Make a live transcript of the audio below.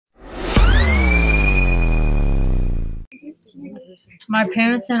My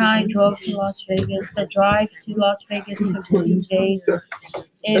parents and I drove to Las Vegas. The drive to Las Vegas took 2 days.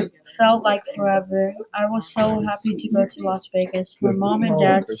 It felt like forever. I was so happy to go to Las Vegas. My mom and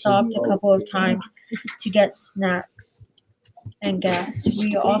dad stopped a couple of times to get snacks and gas.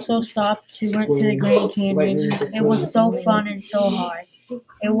 We also went to the Grand Canyon. It was so fun and so high.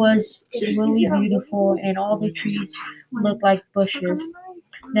 It was really beautiful, and all the trees looked like bushes.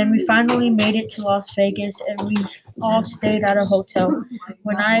 Then we finally made it to Las Vegas, and we all stayed at a hotel.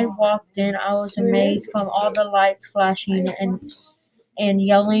 When I walked in, I was amazed from all the lights flashing and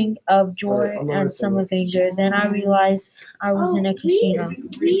yelling of joy and some of anger. Then I realized I was in a casino.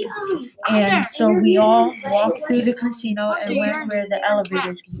 And so we all walked through the casino and went where the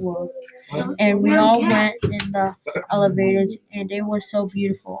elevators were. And we all went in the elevators, and it was so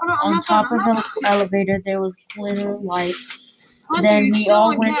beautiful. On top of the elevator, there was glitter lights. Then we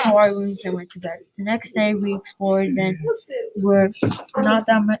all went to our rooms and went to bed. The next day we explored. Then were not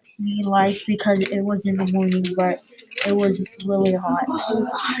that many lights because it was in the morning, but it was really hot.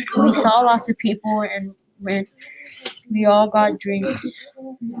 We saw lots of people and we all got drinks.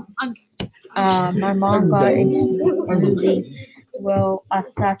 My mom got a smoothie. Well,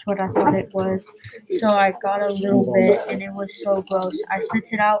 that's what I thought it was. So I got a little bit, and it was so gross. I spit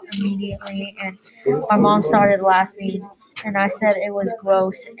it out immediately, and my mom started laughing. And I said it was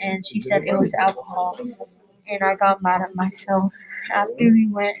gross, and she said it was alcohol. And I got mad at myself. After we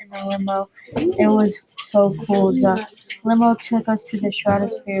went in the limo, it was so cool. The limo took us to the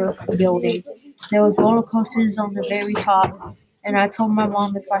Stratosphere building. There was roller coasters on the very top, and I told my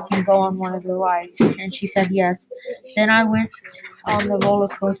mom if I can go on one of the rides, and she said yes. Then I went on the roller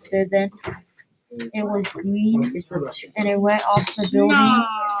coaster. Then it was green, and it went off the building,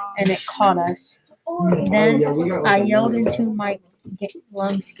 and it caught us. Then I yelled until my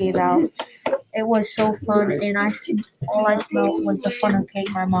lungs gave out. It was so fun, and all I smelled was the funnel cake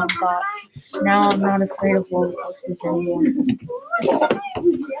my mom got. Now I'm not afraid of roller coasters anymore.